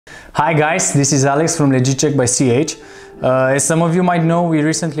Hi guys, this is Alex from Legit by CH. As some of you might know, we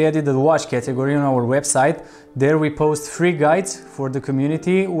recently added the watch category on our website. There we post free guides for the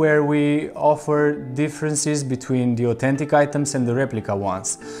community where we offer differences between the authentic items and the replica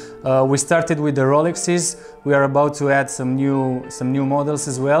ones. We started with the Rolexes. We are about to add some new models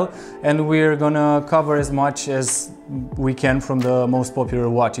as well, and we're gonna cover as much as we can from the most popular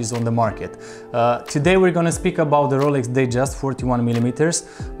watches on the market. Today we're gonna speak about the Rolex Datejust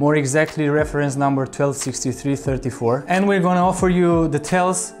 41mm, more exactly reference number 126334, and we're gonna offer you the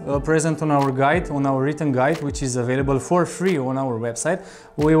tells present on our guide, on our written guide, which is available for free on our website.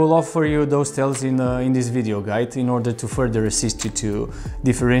 We will offer you those tells in this video guide in order to further assist you to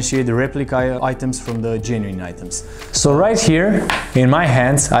differentiate the replica items from the genuine items. So right here in my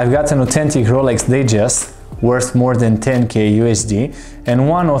hands I've got an authentic Rolex Datejust worth more than 10k USD and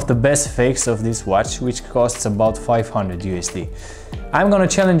one of the best fakes of this watch, which costs about 500 USD. I'm gonna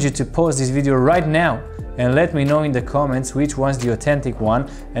challenge you to pause this video right now and let me know in the comments which one's the authentic one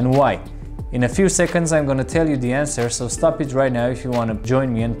and why. In a few seconds I'm gonna tell you the answer, so stop it right now if you wanna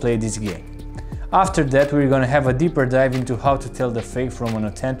join me and play this game. After that we're gonna have a deeper dive into how to tell the fake from an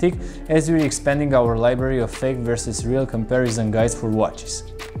authentic, as we're expanding our library of fake versus real comparison guides for watches.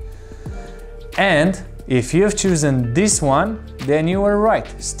 And if you've chosen this one, then you are right.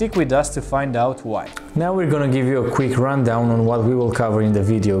 Stick with us to find out why. Now we're gonna give you a quick rundown on what we will cover in the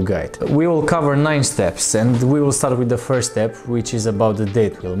video guide. We will cover 9 steps, and we will start with the first step, which is about the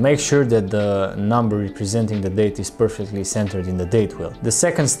date wheel. Make sure that the number representing the date is perfectly centered in the date wheel. The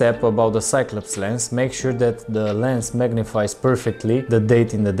second step about the Cyclops lens, make sure that the lens magnifies perfectly the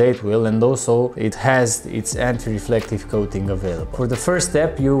date in the date wheel, and also it has its anti-reflective coating available. For the first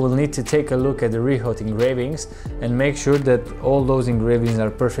step, you will need to take a look at the Rehaut engravings and make sure that all those engravings are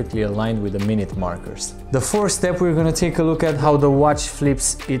perfectly aligned with the minute markers. The fourth step, we're going to take a look at how the watch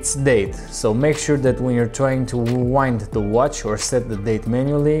flips its date. So make sure that when you're trying to wind the watch or set the date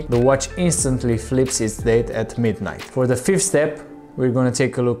manually, the watch instantly flips its date at midnight. For the fifth step, we're going to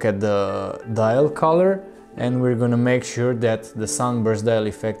take a look at the dial color, and we're going to make sure that the sunburst dial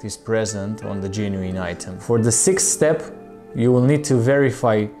effect is present on the genuine item. For the sixth step, you will need to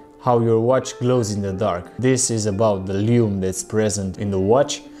verify how your watch glows in the dark. This is about the lume that's present in the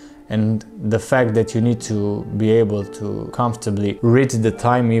watch and the fact that you need to be able to comfortably read the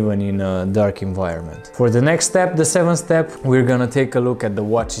time even in a dark environment. For the next step, the seventh step, we're gonna take a look at the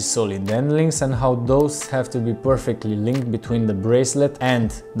watch's solid end links and how those have to be perfectly linked between the bracelet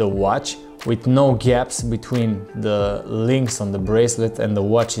and the watch, with no gaps between the links on the bracelet and the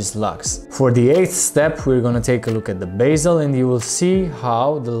watch's locks. For the eighth step, we're gonna take a look at the bezel, and you will see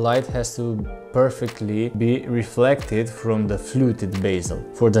how the light has to perfectly be reflected from the fluted bezel.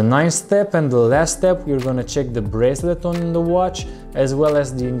 For the ninth step and the last step, we're gonna check the bracelet on the watch, as well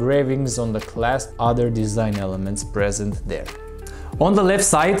as the engravings on the clasp, other design elements present there. On the left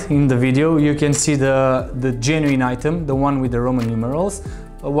side in the video, you can see the genuine item, the one with the Roman numerals,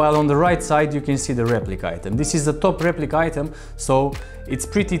 while on the right side you can see the replica item. This is the top replica item, so it's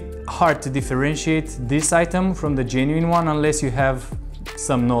pretty hard to differentiate this item from the genuine one unless you have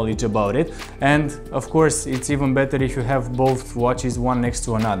some knowledge about it. And of course it's even better if you have both watches one next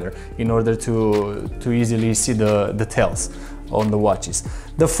to another in order to easily see the tells on the watches.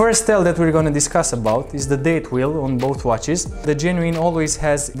 The first tell that we're going to discuss about is the date wheel on both watches. The genuine always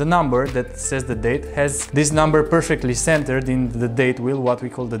has the number that says the date, has this number perfectly centered in the date wheel, what we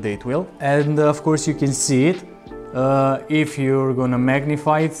call the date wheel. And of course you can see it if you're going to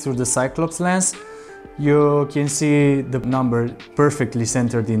magnify it through the Cyclops lens. You can see the number perfectly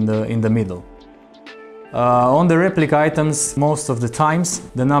centered in the middle. On the replica items, most of the times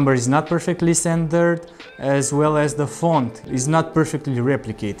the number is not perfectly centered, as well as the font is not perfectly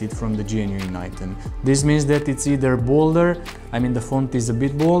replicated from the genuine item. This means that it's either bolder, I mean the font is a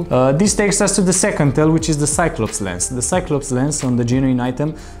bit bold. This takes us to the second tell, which is the Cyclops lens. The Cyclops lens on the genuine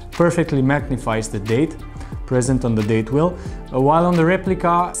item perfectly magnifies the date present on the date wheel, while on the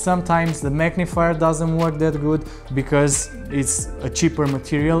replica sometimes the magnifier doesn't work that good because it's a cheaper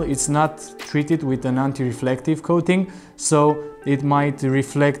material. It's not treated with an anti-reflective coating, so it might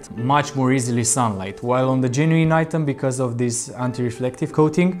reflect much more easily sunlight, while on the genuine item, because of this anti-reflective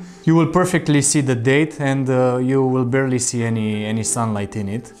coating, you will perfectly see the date and you will barely see any sunlight in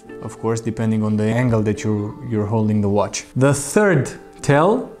it, of course depending on the angle that you're holding the watch. The third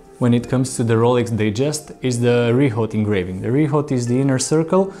tell when it comes to the Rolex Datejust is the Rehaut engraving. The Rehaut is the inner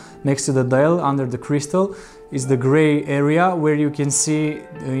circle next to the dial under the crystal, is the gray area where you can see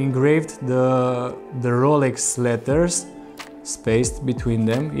engraved the Rolex letters spaced between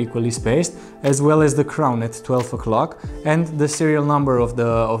them, equally spaced, as well as the crown at 12 o'clock and the serial number of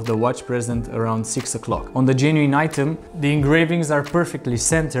the watch present around 6 o'clock. On the genuine item, the engravings are perfectly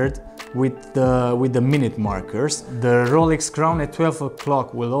centered with the minute markers. The Rolex crown at 12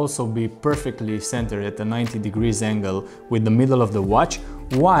 o'clock will also be perfectly centered at a 90 degrees angle with the middle of the watch,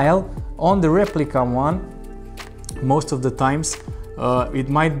 while on the replica one, most of the times it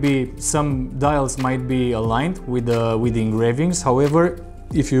might be, some dials might be aligned with the engravings. However,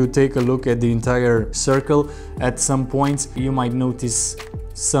 if you take a look at the entire circle, at some points you might notice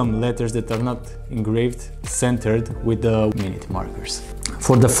some letters that are not engraved centered with the minute markers.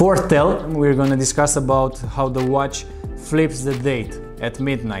 For the fourth tell, we're going to discuss about how the watch flips the date at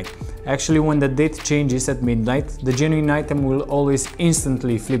midnight. Actually, when the date changes at midnight, the genuine item will always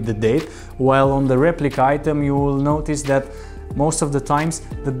instantly flip the date, while on the replica item you will notice that most of the times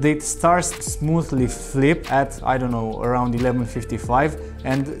the date starts smoothly flip at, I don't know, around 11:55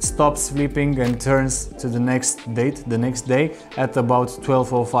 and stops flipping and turns to the next date, the next day at about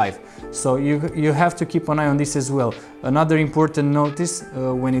 12:05. So you have to keep an eye on this as well. Another important notice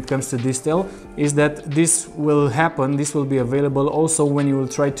when it comes to this tell is that this will happen, this will be available also when you will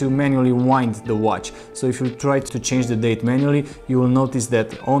try to manually wind the watch. So if you try to change the date manually, you will notice that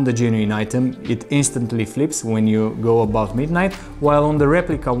on the genuine item it instantly flips when you go about midnight, while on the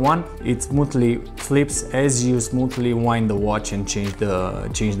replica one it smoothly flips as you smoothly wind the watch and change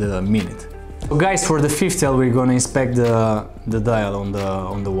the minute. So guys, for the fifth tell we're gonna inspect the dial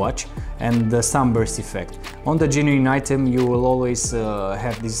on the watch and the sunburst effect. On the genuine item you will always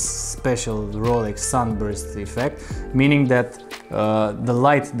have this special Rolex sunburst effect, meaning that the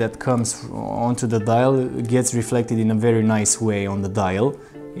light that comes onto the dial gets reflected in a very nice way on the dial.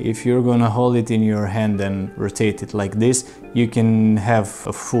 If you're gonna hold it in your hand and rotate it like this, you can have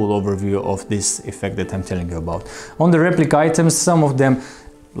a full overview of this effect that I'm telling you about. On the replica items, some of them,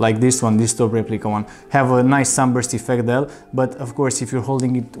 like this one, this top replica one, have a nice sunburst effect there, but of course if you're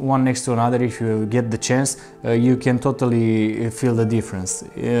holding it one next to another, if you get the chance, you can totally feel the difference.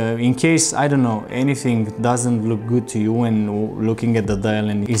 In case, I don't know, anything doesn't look good to you when looking at the dial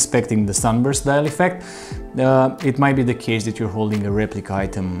and inspecting the sunburst dial effect, it might be the case that you're holding a replica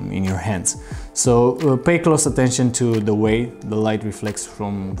item in your hands. So pay close attention to the way the light reflects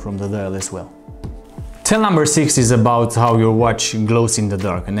from the dial as well. Tell number 6 is about how your watch glows in the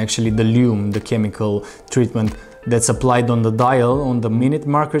dark, and actually the Lume, the chemical treatment that's applied on the dial, on the minute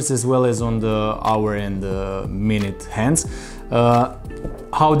markers as well as on the hour and the minute hands,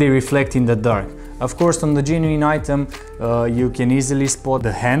 how they reflect in the dark. Of course, on the genuine item you can easily spot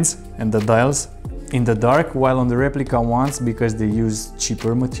the hands and the dials in the dark, while on the replica ones, because they use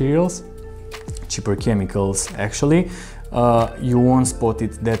cheaper materials, cheaper chemicals actually, you won't spot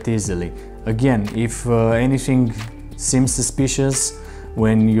it that easily. Again, if anything seems suspicious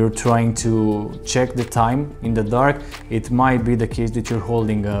when you're trying to check the time in the dark, it might be the case that you're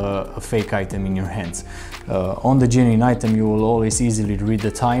holding a fake item in your hands. On the genuine item you will always easily read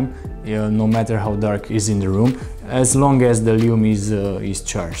the time, no matter how dark is in the room, as long as the Lume is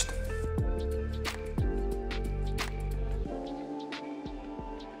charged.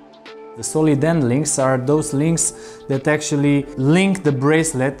 The solid end links are those links that actually link the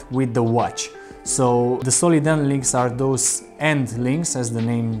bracelet with the watch. So the solid end links are those end links, as the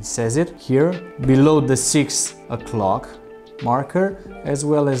name says it, here below the 6 o'clock marker, as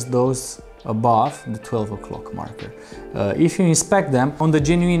well as those above the 12 o'clock marker. If you inspect them on the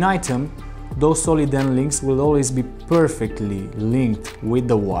genuine item, those solid end links will always be perfectly linked with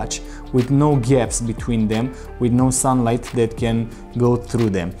the watch, with no gaps between them, with no sunlight that can go through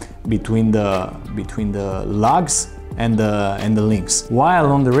them, between the lugs and the links. While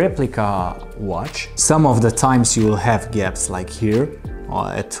on the replica watch, some of the times you will have gaps, like here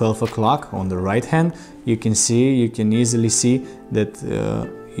at 12 o'clock on the right hand. You can easily see that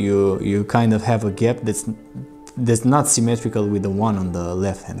you kind of have a gap that's not symmetrical with the one on the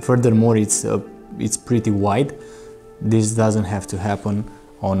left hand. Furthermore, it's pretty wide. This doesn't have to happen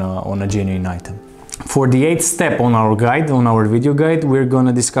on a genuine item. For the 8th step on our guide, on our video guide, we're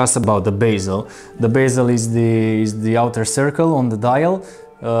gonna discuss about the bezel. The bezel is the outer circle on the dial,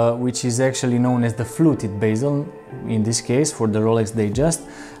 which is actually known as the fluted bezel in this case for the Rolex Datejust.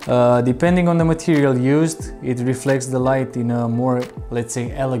 Depending on the material used, it reflects the light in a more, let's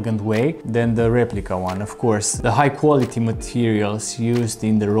say, elegant way than the replica one. Of course, the high quality materials used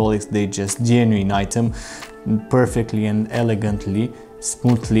in the Rolex Datejust genuine item perfectly and elegantly,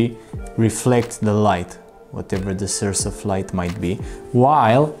 smoothly reflect the light, whatever the source of light might be.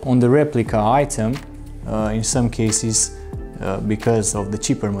 While on the replica item, in some cases, because of the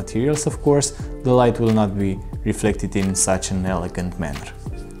cheaper materials, of course, the light will not be reflected in such an elegant manner.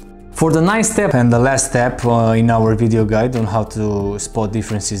 For the ninth step and the last step in our video guide on how to spot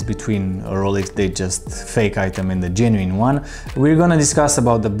differences between a Rolex Datejust fake item and the genuine one, we're gonna discuss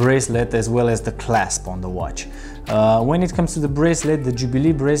about the bracelet as well as the clasp on the watch. When it comes to the bracelet, the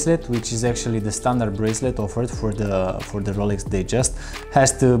Jubilee bracelet, which is actually the standard bracelet offered for the Rolex Datejust,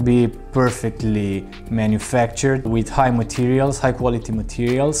 has to be perfectly manufactured with high materials, high quality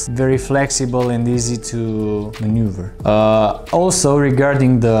materials, very flexible and easy to maneuver. Also,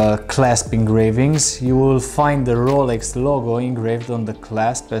 regarding the clasp engravings, you will find the Rolex logo engraved on the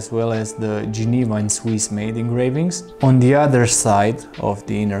clasp as well as the Geneva and Swiss made engravings. On the other side of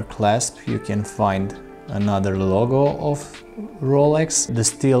the inner clasp, you can find another logo of Rolex, the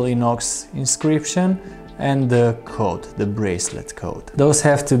steel inox inscription and the code, the bracelet code. Those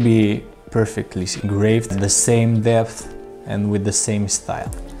have to be perfectly engraved, the same depth and with the same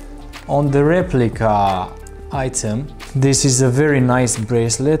style. On the replica item, this is a very nice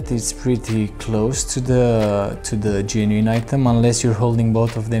bracelet. It's pretty close to the genuine item, unless you're holding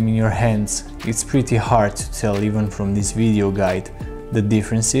both of them in your hands. It's pretty hard to tell even from this video guide the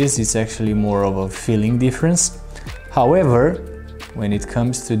differences. It's actually more of a feeling difference. However, when it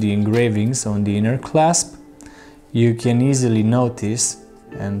comes to the engravings on the inner clasp, you can easily notice,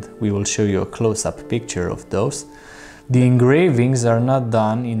 and we will show you a close-up picture of those, the engravings are not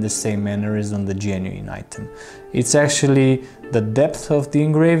done in the same manner as on the genuine item. It's actually the depth of the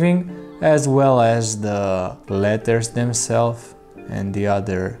engraving as well as the letters themselves and the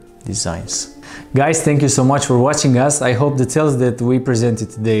other designs. Guys, thank you so much for watching us. I hope the details that we presented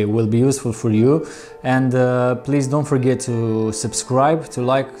today will be useful for you, and please don't forget to subscribe, to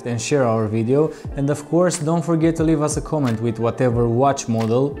like and share our video, and of course don't forget to leave us a comment with whatever watch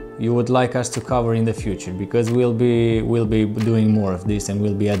model you would like us to cover in the future, because we'll be doing more of this and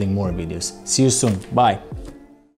we'll be adding more videos. See you soon. Bye.